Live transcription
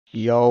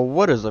Yo,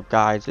 what is up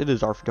guys? It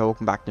is Arfito,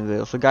 welcome back to the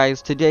video. So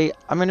guys, today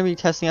I'm going to be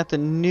testing out the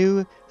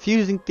new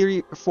fusing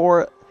theory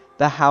for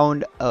the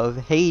Hound of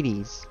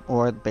Hades,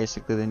 or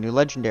basically the new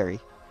legendary.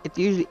 It's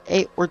usually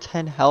 8 or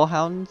 10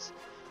 Hellhounds.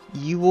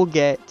 You will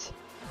get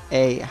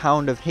a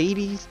Hound of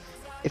Hades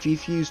if you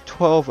fuse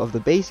 12 of the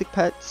basic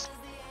pets.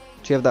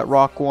 So you have that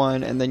rock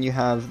one, and then you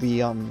have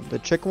the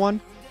chick one.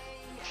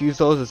 Fuse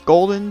those as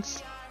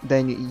goldens,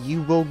 then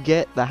you will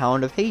get the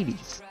Hound of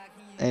Hades.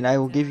 And I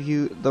will give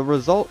you the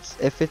results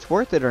if it's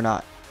worth it or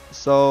not.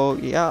 So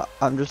yeah,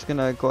 I'm just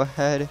gonna go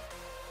ahead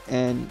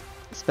and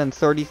spend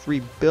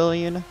 33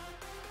 billion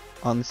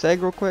on this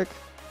egg real quick.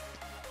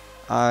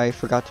 I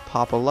forgot to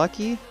pop a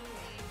lucky.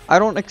 I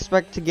don't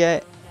expect to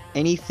get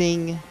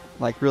anything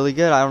like really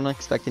good. I don't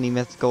expect any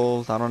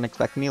mythicals. I don't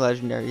expect any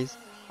legendaries.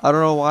 I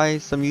don't know why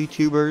some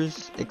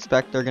YouTubers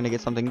expect they're gonna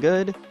get something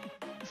good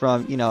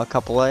from, you know, a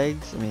couple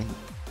eggs. I mean,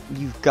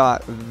 you've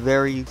got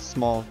very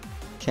small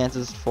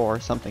chances for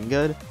something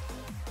good.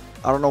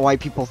 I don't know why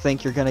people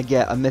think you're gonna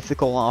get a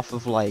mythical off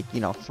of, like, you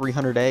know,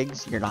 300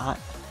 eggs. You're not.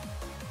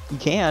 You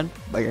can,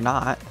 but you're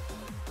not.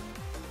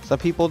 Some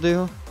people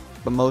do,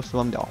 but most of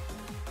them don't.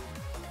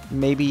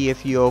 Maybe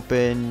if you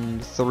open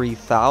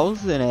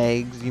 3,000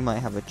 eggs, you might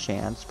have a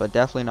chance, but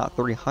definitely not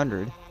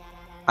 300.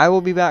 I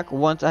will be back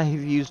once I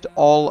have used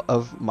all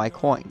of my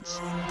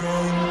coins.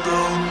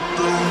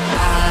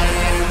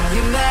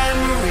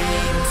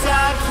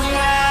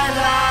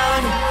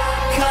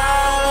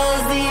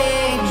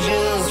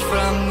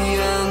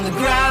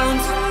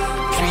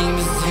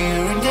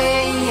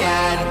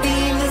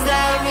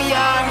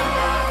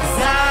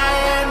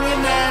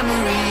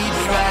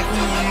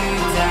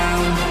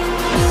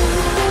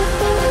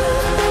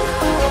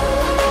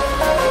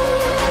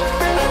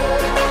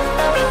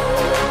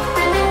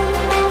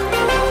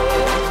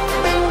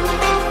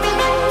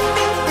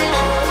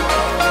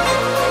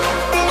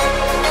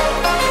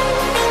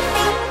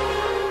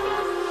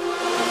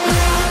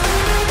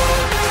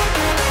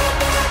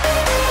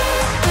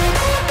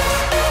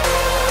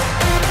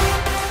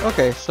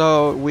 Okay,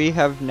 so we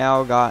have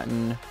now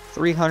gotten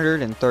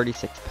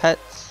 336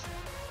 pets.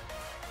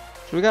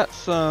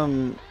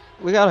 So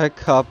we got a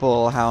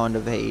couple Hound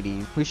of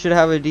Hades. We should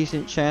have a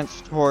decent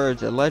chance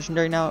towards a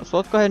legendary now. So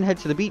let's go ahead and head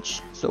to the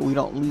beach so we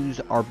don't lose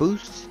our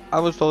boosts. I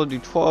was told to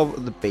do 12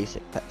 of the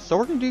basic pets. So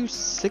we're going to do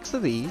 6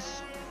 of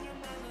these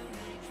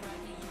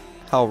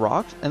Hell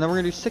Rocks, and then we're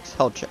going to do 6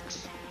 Hell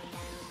Chicks.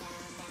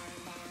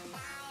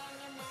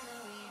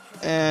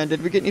 And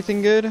did we get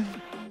anything good?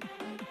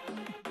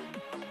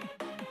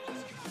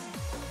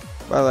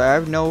 By the way, I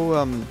have no,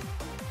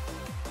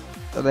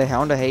 are they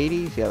Hound of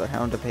Hades? Yeah, they're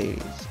Hound of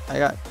Hades. I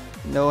got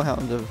no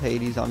Hounds of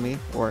Hades on me,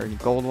 or any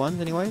gold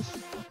ones anyways.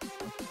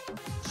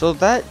 So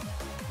that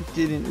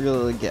didn't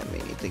really get me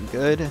anything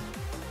good.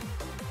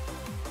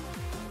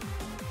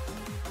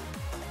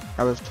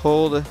 I was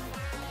told if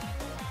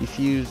you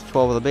fuse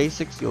 12 of the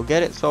basics, you'll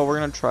get it, so we're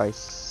gonna try.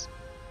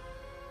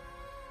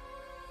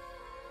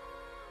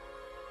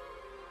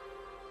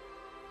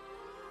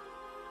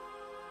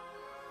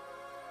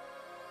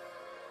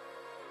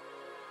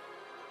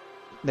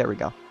 There we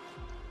go.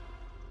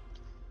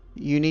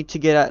 You need to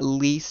get at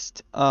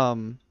least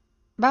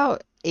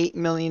about 8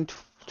 million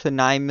to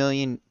 9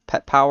 million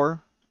pet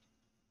power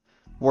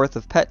worth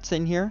of pets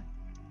in here,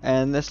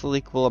 and this will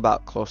equal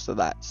about close to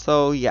that.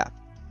 So yeah,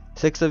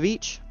 6 of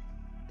each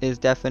is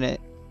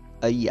definite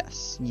a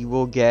yes. You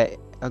will get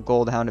a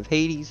gold Hound of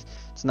Hades.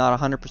 It's not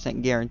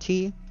 100%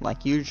 guarantee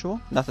like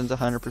usual. Nothing's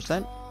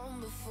 100%,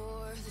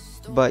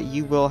 but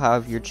you will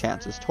have your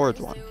chances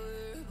towards one.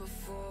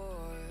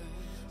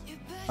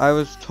 I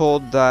was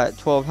told that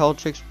 12 Hell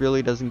Chicks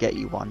really doesn't get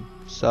you one.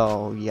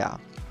 So, yeah.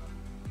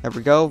 There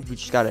we go. We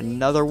just got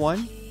another one,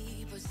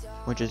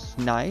 which is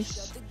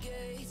nice.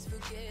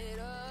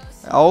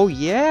 Oh,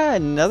 yeah.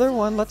 Another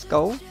one. Let's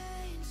go.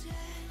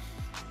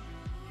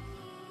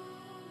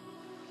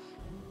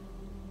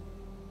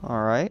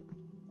 Alright.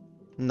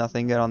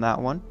 Nothing good on that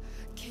one.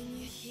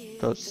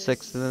 Go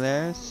 6 in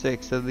there.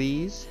 6 of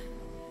these.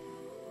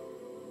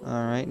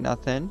 Alright.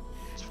 Nothing.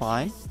 It's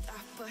fine.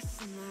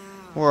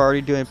 We're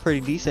already doing pretty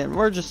decent.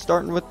 We're just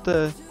starting with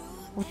the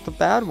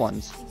bad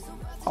ones.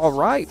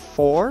 Alright,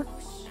 4.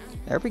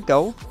 There we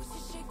go.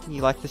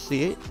 You like to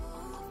see it.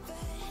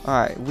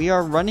 Alright, we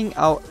are running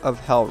out of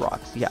Hell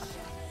Rocks. Yeah.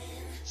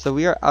 So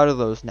we are out of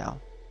those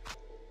now.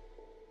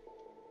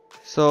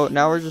 So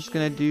now we're just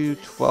going to do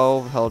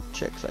 12 Hell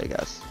Chicks, I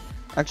guess.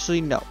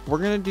 Actually, no. We're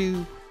going to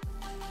do...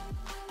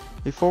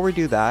 Before we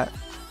do that,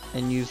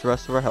 and use the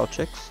rest of our Hell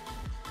Chicks,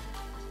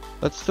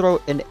 let's throw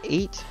an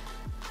 8...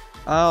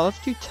 let's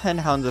do 10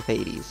 Hounds of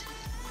Hades.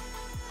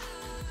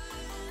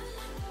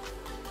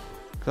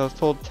 Because I was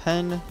told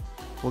 10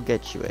 will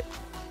get you it.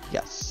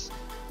 Yes.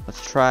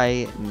 Let's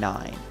try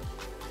 9.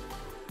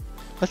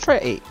 Let's try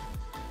 8.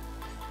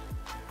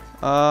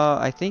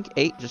 I think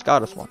 8 just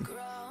got us one.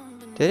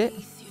 Did it?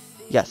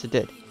 Yes, it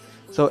did.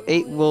 So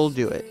 8 will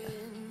do it.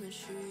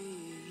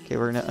 Okay,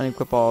 we're going to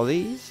unequip all of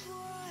these.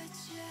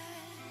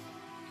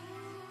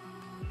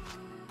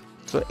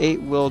 So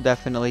 8 will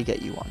definitely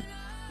get you one.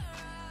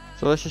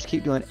 So let's just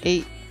keep doing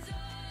 8.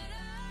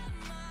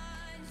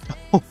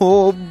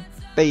 Oh,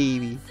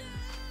 baby.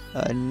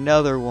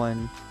 Another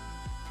one.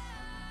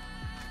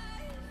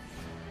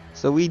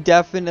 So we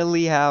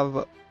definitely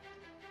have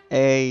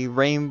a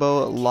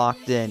rainbow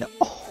locked in.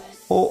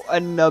 Oh,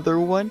 another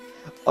one.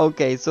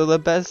 Okay, so the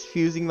best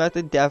fusing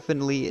method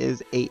definitely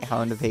is 8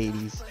 Hound of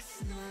Hades.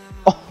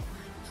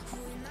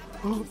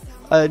 Oh,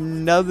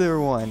 another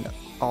one.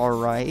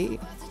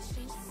 Alright.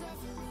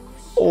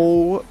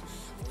 Oh,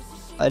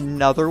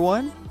 another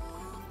one.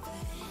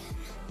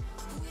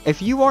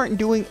 If you aren't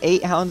doing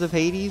 8 Hounds of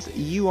Hades,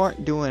 you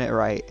aren't doing it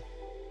right.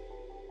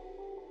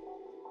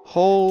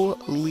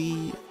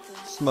 Holy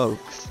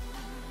smokes.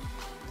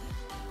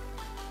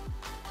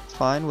 It's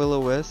fine,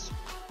 Will-O-Wisp.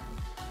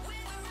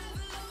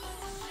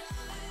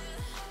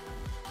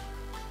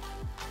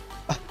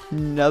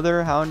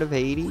 Another Hound of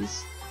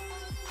Hades?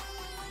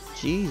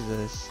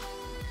 Jesus.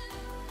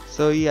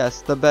 So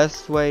yes, the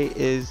best way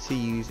is to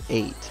use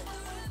 8.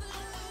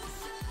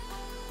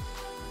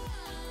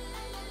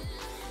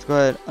 Let's go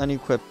ahead and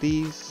unequip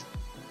these.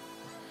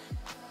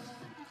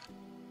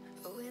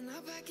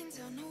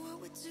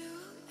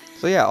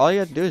 So yeah, all you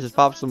have to do is just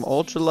pop some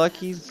ultra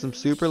luckies, some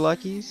super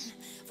luckies.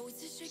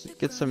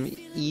 Get some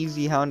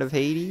easy Hound of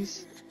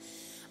Hades.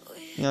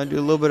 You know, do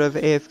a little bit of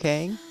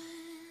AFKing.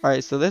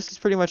 Alright, so this is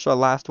pretty much our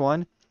last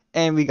one.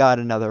 And we got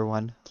another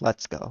one.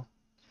 Let's go.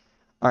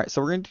 Alright,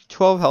 so we're going to do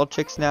 12 Hell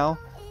Chicks now.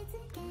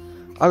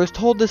 I was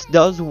told this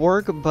does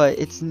work, but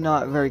it's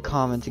not very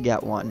common to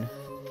get one.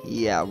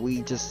 Yeah,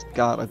 we just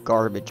got a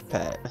garbage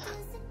pet.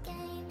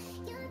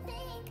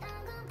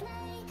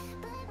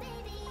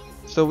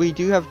 So we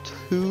do have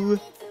 2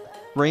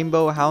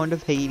 Rainbow Hound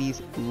of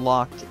Hades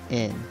locked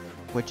in,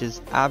 which is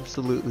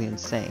absolutely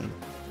insane.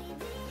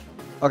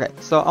 Okay,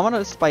 so I'm going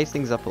to spice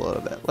things up a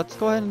little bit. Let's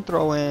go ahead and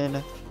throw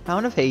in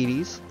Hound of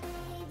Hades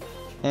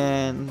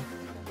and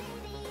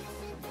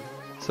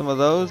some of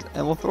those,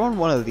 and we'll throw in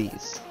one of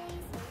these.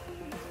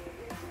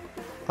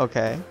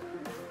 Okay,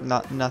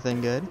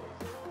 nothing good.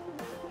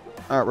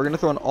 Alright, we're going to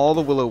throw in all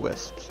the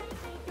Will-O-Wisps,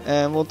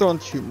 and we'll throw in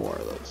 2 more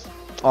of those.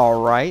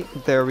 Alright,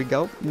 there we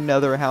go.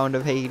 Another Hound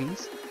of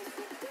Hades.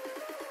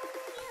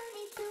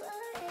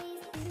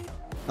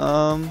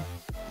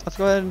 Let's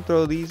go ahead and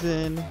throw these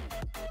in.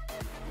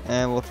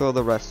 And we'll throw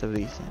the rest of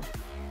these in.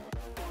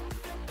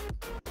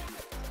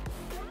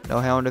 No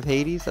Hound of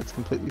Hades, that's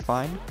completely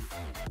fine.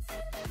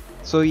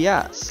 So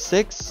yeah,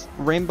 6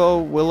 Rainbow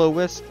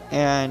Will-O-Wisp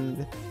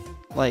and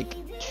like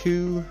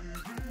 2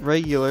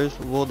 regulars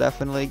will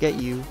definitely get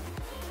you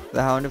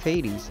the Hound of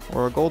Hades,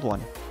 or a gold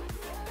one.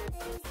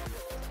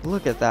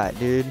 Look at that,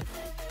 dude.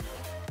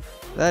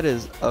 That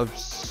is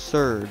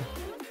absurd.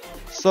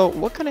 So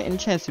what kind of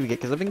enchants do we get?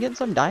 Because I've been getting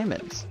some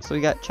diamonds. So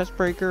we got Chest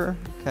Breaker,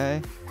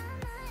 okay.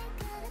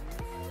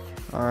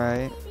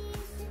 Alright.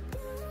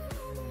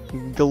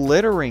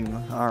 Glittering,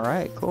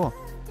 alright, cool.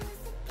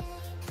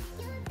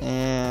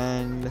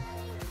 And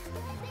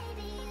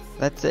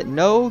that's it.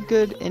 No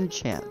good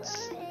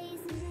enchants.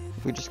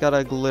 We just got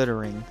a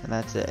glittering, and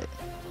that's it.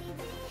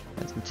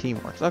 And some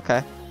teamwork.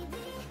 Okay.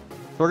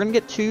 So we're gonna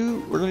get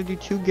 2. We're gonna do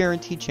 2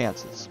 guaranteed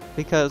chances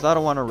because I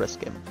don't want to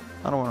risk it.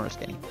 I don't want to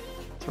risk any.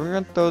 So we're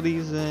gonna throw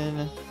these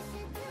in.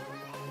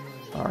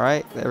 All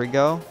right, there we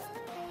go.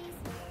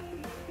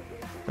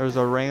 There's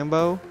a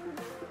rainbow.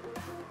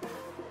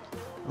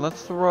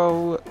 Let's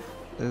throw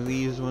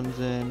these ones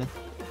in.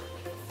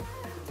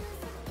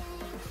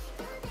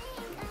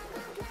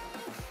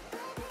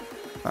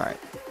 All right.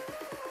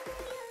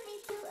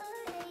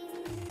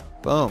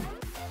 Boom.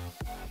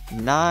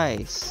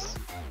 Nice.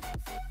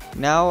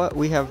 Now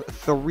we have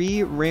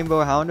 3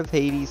 Rainbow Hound of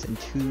Hades and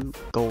 2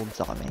 golds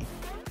on me.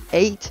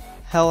 8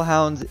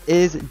 Hellhounds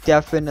is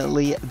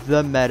definitely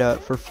the meta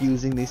for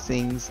fusing these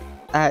things.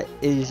 That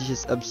is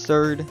just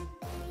absurd.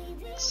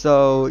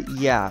 So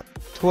yeah,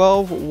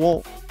 12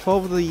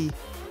 of the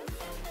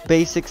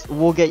basics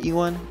will get you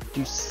one.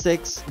 Do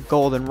 6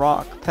 golden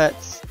rock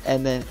pets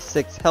and then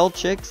 6 hell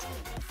chicks,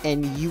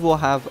 and you will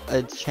have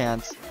a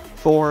chance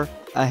for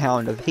a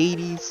Hound of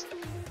Hades.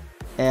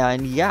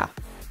 And yeah,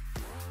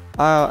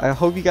 I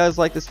hope you guys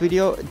like this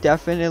video.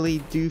 Definitely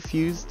do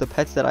fuse the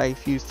pets that I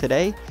fused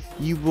today.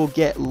 You will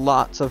get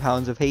lots of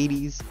Hounds of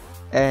Hades.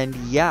 And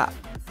yeah,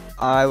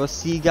 I will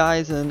see you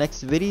guys in the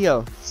next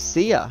video.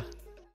 See ya!